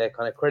affect their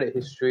kind of credit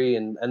history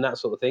and that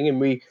sort of thing. And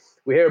we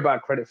hear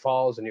about credit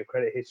files and your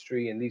credit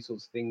history and these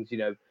sorts of things,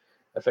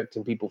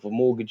 affecting people for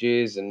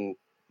mortgages and,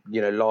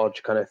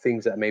 large kind of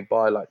things that may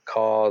buy like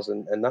cars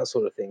and that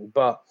sort of thing.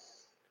 But,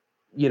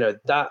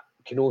 that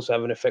can also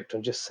have an effect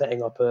on just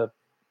setting up a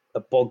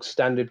bog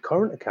standard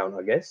current account,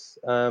 I guess,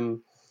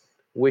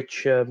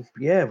 which is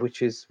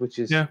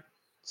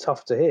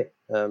tough to hear.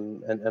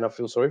 And I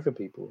feel sorry for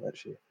people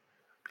actually.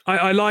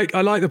 I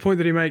like the point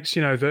that he makes,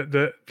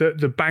 that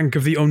the bank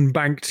of the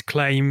unbanked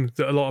claim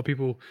that a lot of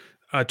people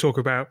talk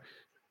about.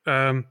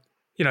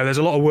 There's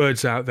a lot of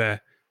words out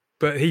there,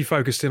 but he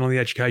focused in on the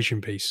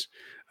education piece.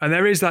 And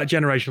there is that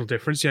generational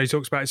difference. He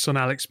talks about his son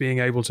Alex being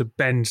able to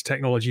bend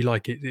technology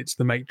like it's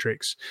the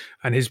Matrix,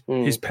 and his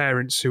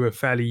parents, who are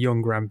fairly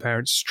young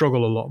grandparents,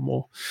 struggle a lot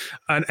more.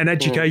 And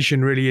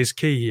education really is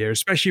key here,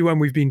 especially when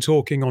we've been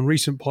talking on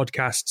recent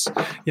podcasts.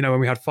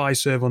 When we had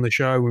Fiserv on the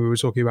show, when we were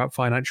talking about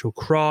financial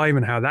crime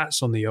and how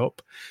that's on the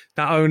up,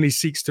 that only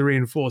seeks to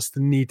reinforce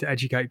the need to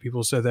educate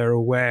people so they're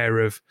aware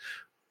of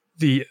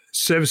the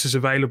services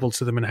available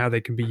to them and how they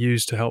can be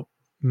used to help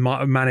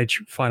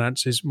manage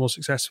finances more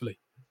successfully.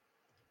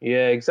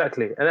 Yeah,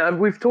 exactly. And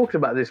we've talked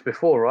about this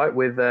before, right?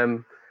 With, I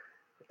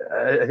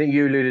think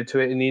you alluded to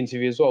it in the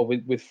interview as well,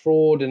 with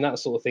fraud and that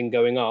sort of thing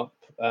going up,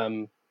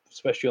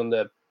 especially on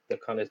the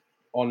kind of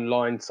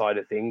online side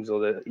of things or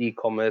the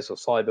e-commerce or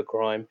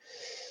cybercrime,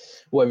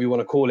 whatever you want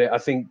to call it. I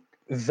think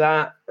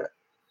that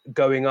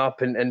going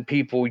up and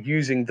people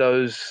using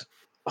those,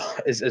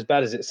 as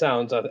bad as it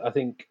sounds, I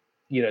think,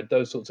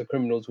 those sorts of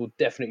criminals will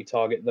definitely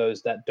target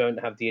those that don't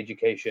have the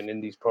education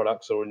in these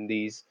products or in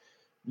these,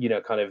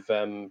 I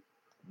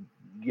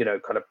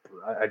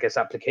guess,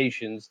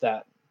 applications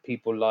that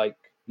people like,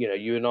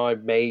 you and I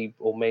may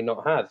or may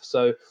not have.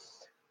 So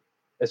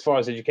as far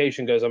as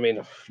education goes, I mean,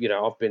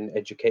 I've been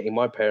educating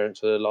my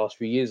parents for the last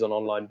few years on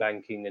online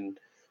banking and,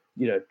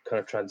 kind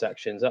of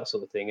transactions, that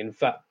sort of thing. In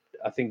fact,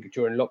 I think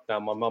during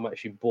lockdown, my mum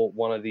actually bought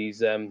one of these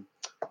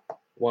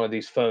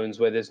phones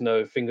where there's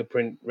no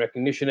fingerprint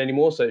recognition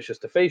anymore, so it's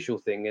just a facial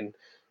thing. And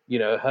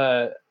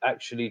her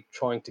actually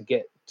trying to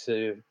get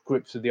to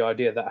grips with the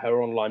idea that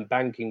her online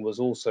banking was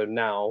also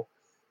now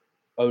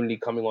only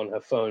coming on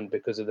her phone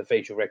because of the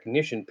facial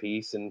recognition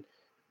piece, and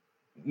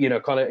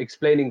kind of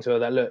explaining to her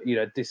that, look,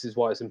 this is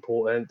why it's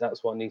important,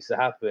 that's what needs to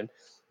happen.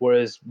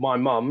 Whereas my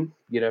mum,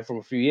 from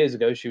a few years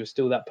ago, she was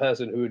still that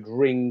person who would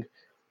ring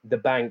the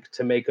bank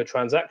to make a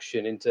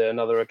transaction into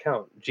another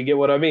account. Do you get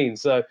what I mean?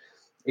 So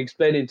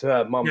explaining to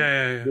her, mum,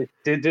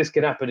 this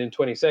can happen in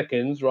 20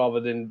 seconds rather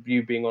than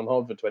you being on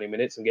hold for 20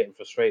 minutes and getting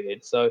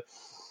frustrated. So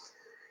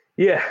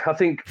yeah, I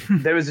think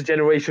there is a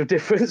generational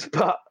difference,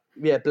 but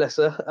yeah, bless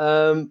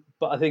her.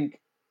 But I think,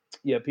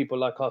 people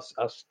like us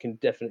can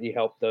definitely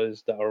help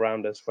those that are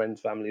around us,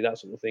 friends, family, that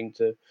sort of thing,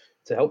 to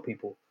help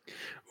people.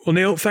 Well,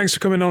 Neil, thanks for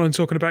coming on and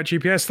talking about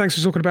GPS. Thanks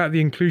for talking about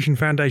the Inclusion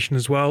Foundation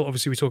as well.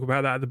 Obviously, we talk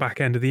about that at the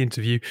back end of the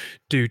interview.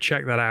 Do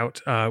check that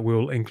out.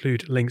 We'll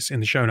include links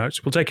in the show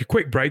notes. We'll take a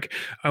quick break,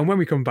 and when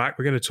we come back,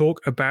 we're going to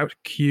talk about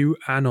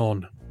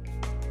QAnon.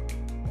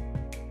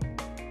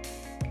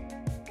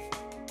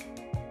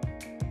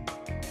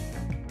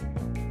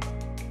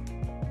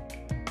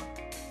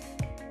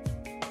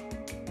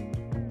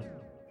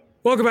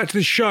 Welcome back to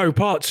the show,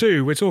 part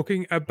 2. We're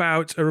talking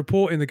about a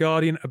report in The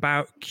Guardian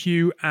about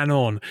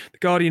QAnon. The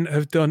Guardian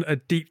have done a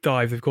deep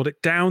dive. They've called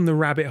it Down the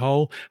Rabbit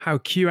Hole, How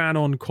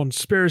QAnon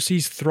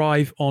Conspiracies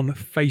Thrive on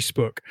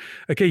Facebook.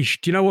 Akish,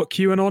 do you know what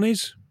QAnon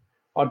is?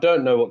 I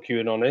don't know what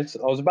QAnon is.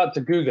 I was about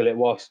to Google it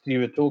whilst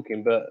you were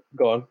talking, but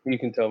go on, you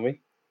can tell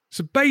me.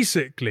 So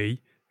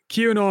basically,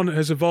 QAnon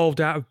has evolved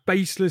out of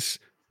baseless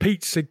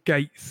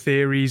Pizzagate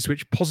theories,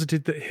 which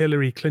posited that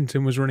Hillary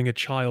Clinton was running a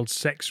child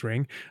sex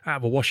ring out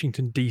of a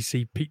Washington,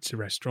 D.C. pizza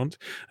restaurant.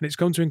 And it's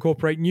come to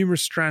incorporate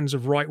numerous strands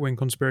of right-wing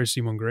conspiracy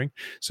mongering.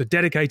 So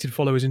dedicated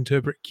followers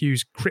interpret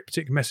Q's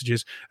cryptic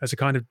messages as a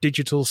kind of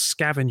digital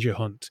scavenger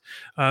hunt.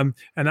 And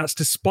that's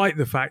despite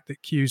the fact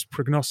that Q's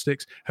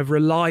prognostics have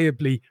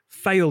reliably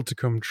failed to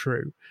come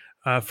true.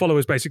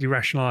 Followers basically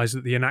rationalise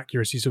that the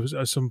inaccuracies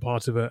are some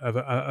part of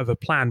a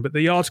plan, but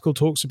the article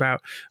talks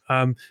about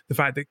the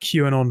fact that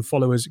Q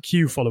followers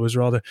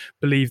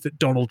believe that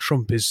Donald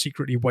Trump is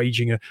secretly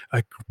waging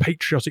a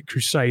patriotic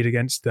crusade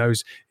against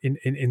those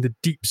in the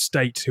deep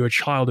state who are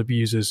child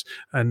abusers,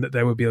 and that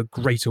there will be a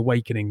great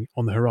awakening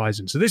on the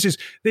horizon. So this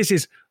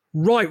is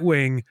right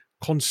wing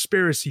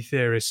conspiracy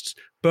theorists,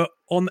 but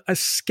on a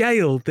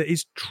scale that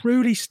is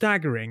truly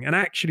staggering. And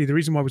actually, the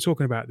reason why we're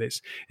talking about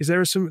this is there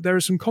are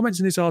some comments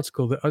in this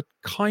article that are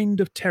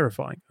kind of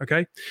terrifying.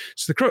 Okay,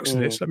 so the crux of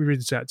this, let me read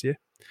this out to you.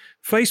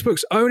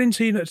 Facebook's own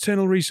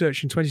internal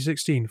research in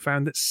 2016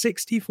 found that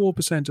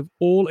 64% of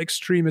all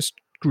extremist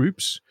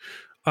groups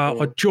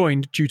are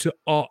joined due to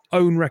our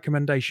own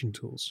recommendation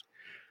tools.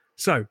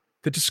 So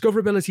the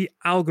discoverability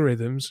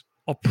algorithms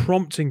are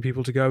prompting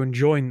people to go and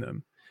join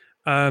them.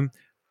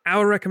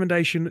 Our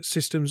recommendation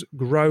systems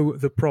grow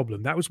the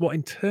problem. That was what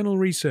internal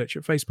research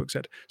at Facebook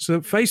said.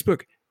 So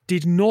Facebook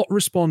did not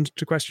respond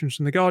to questions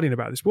from The Guardian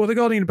about this. But what The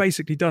Guardian had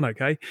basically done,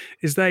 okay,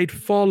 is they'd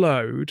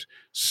followed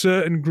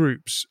certain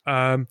groups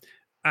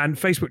and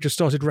Facebook just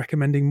started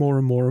recommending more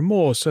and more and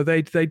more. So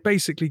they'd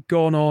basically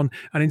gone on,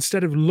 and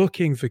instead of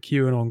looking for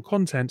QAnon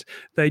content,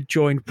 they'd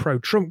joined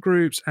pro-Trump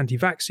groups,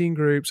 anti-vaccine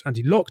groups,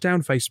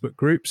 anti-lockdown Facebook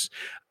groups,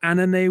 and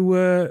then they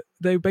were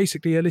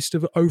basically a list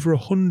of over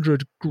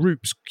 100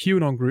 groups,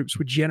 QAnon groups,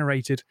 were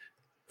generated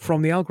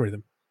from the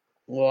algorithm.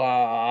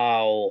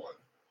 Wow.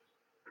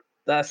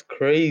 That's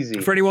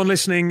crazy. For anyone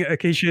listening,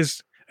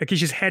 Akish's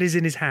head is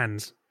in his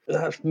hands.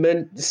 That's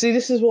meant. See,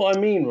 this is what I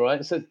mean,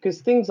 right? So,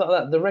 because things like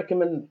that, the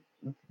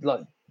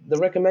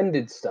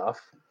recommended stuff,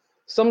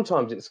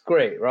 sometimes it's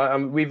great, right? I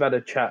mean, we've had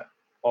a chat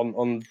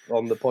on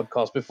the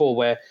podcast before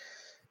where,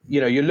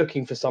 you're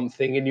looking for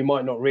something and you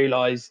might not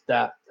realize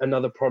that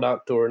another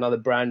product or another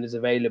brand is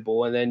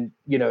available, and then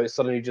it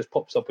suddenly just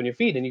pops up on your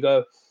feed and you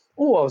go,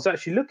 oh, I was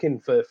actually looking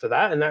for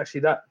that, and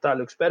actually that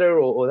looks better,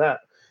 or that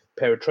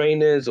pair of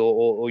trainers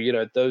or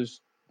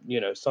those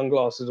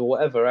sunglasses or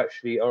whatever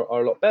actually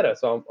are a lot better,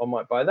 so I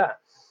might buy that.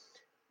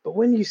 But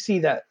when you see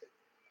that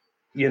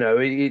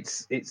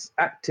it's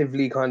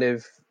actively kind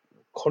of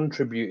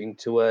contributing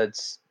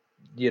towards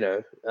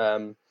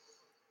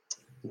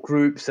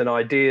groups and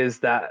ideas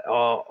that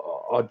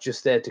are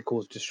just there to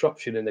cause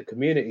disruption in the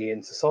community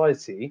and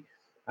society,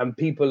 and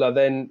people are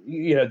then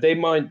they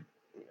might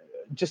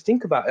just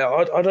think about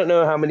it. I don't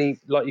know how many,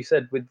 like you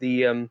said, with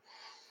the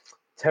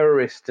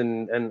terrorist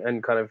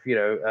and kind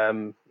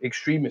of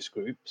extremist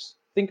groups,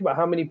 think about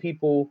how many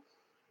people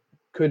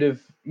could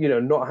have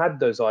not had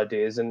those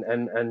ideas,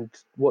 and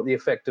what the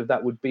effect of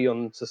that would be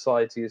on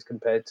society as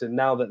compared to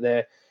now that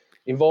they're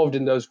involved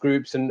in those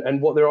groups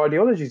and what their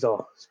ideologies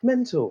are. It's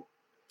mental.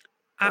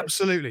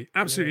 Absolutely.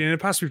 In the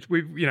past,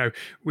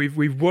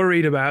 we've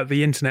worried about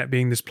the internet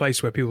being this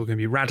place where people can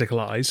be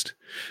radicalized.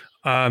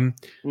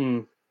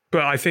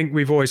 But I think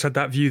we've always had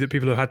that view that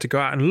people have had to go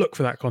out and look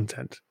for that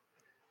content.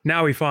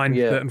 Now we find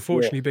that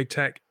unfortunately big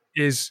tech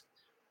is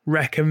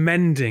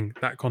recommending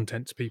that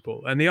content to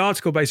people. And the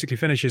article basically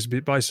finishes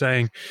by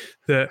saying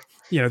that,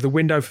 the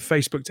window for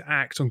Facebook to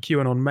act on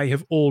QAnon may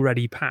have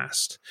already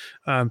passed.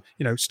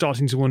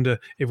 Starting to wonder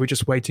if we're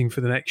just waiting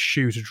for the next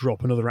shoe to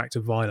drop another act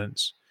of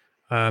violence.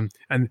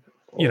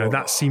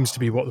 That seems to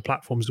be what the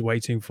platforms are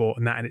waiting for,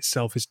 and that in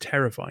itself is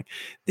terrifying.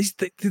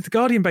 The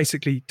Guardian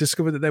basically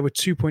discovered that there were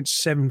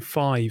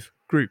 2.75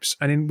 groups,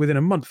 and within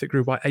a month it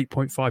grew by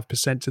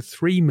 8.5% to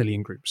 3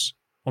 million groups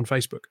on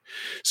Facebook.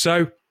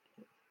 So,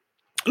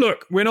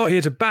 look, we're not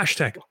here to bash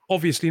tech.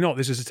 Obviously not.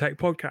 This is a tech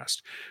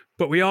podcast.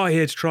 But we are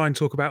here to try and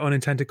talk about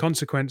unintended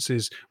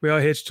consequences. We are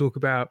here to talk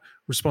about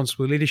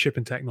responsible leadership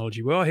in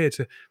technology. We are here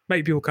to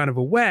make people kind of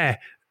aware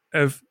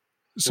of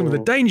some of the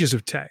dangers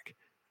of tech.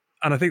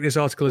 And I think this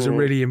article is a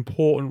really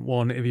important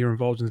one if you're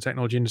involved in the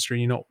technology industry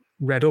and you're not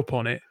read up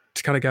on it,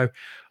 to kind of go,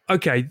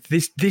 okay,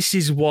 this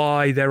is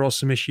why there are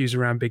some issues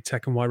around big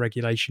tech and why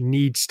regulation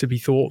needs to be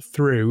thought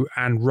through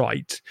and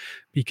right,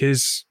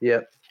 because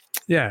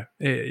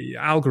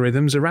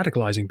algorithms are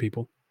radicalizing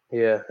people.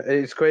 Yeah,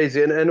 it's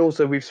crazy. And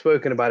also we've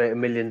spoken about it a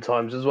million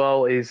times as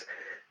well, is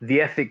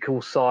the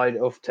ethical side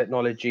of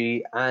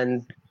technology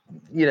and,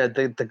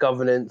 the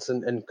governance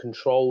and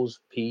controls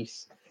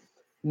piece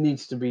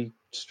needs to be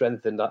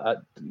strengthened. I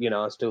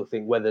still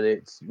think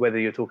whether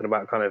you're talking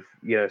about kind of,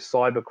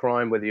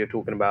 cybercrime, whether you're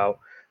talking about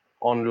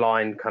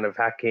online kind of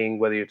hacking,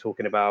 whether you're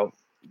talking about,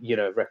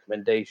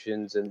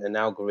 recommendations and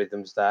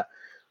algorithms that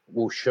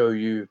will show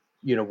you,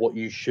 what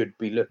you should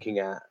be looking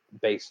at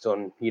based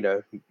on,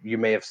 you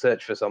may have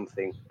searched for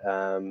something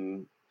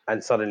and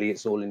suddenly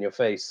it's all in your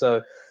face.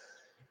 So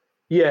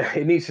yeah,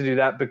 it needs to do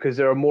that because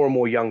there are more and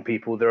more young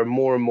people. There's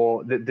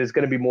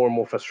going to be more and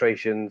more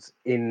frustrations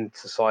in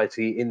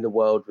society, in the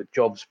world, with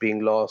jobs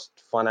being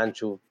lost,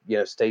 financial,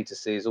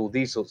 statuses, all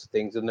these sorts of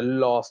things. And the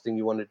last thing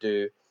you want to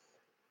do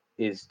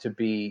is to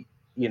be,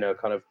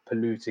 kind of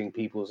polluting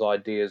people's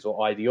ideas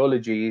or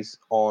ideologies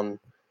on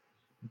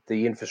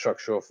the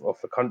infrastructure of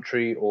a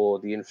country or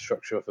the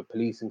infrastructure of a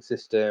policing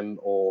system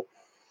or,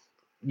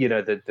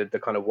 the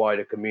kind of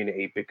wider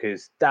community,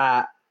 because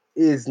that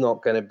is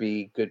not going to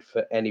be good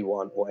for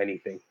anyone or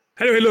anything.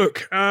 Anyway,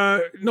 look,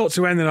 not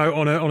to end the note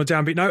on a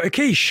downbeat note,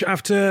 Akish,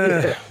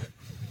 after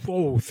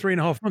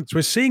 3.5 months,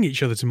 we're seeing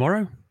each other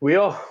tomorrow. We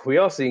are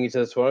seeing each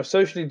other tomorrow,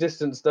 socially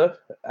distanced though,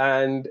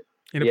 and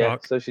in a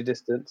park, socially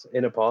distanced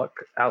in a park,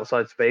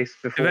 outside space.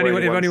 If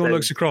anyone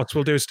looks across,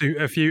 we'll do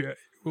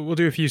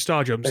a few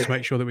star jumps to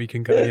make sure that we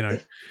can, claim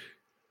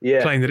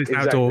that it's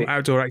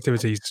outdoor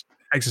activities,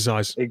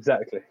 exercise,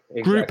 exactly.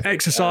 Group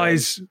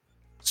exercise.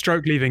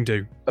 Stroke leaving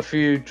do. A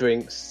few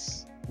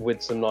drinks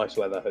with some nice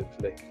weather,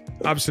 hopefully.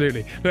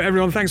 Absolutely. Look,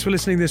 everyone, thanks for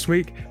listening this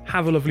week.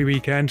 Have a lovely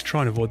weekend.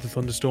 Try and avoid the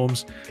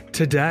thunderstorms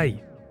today.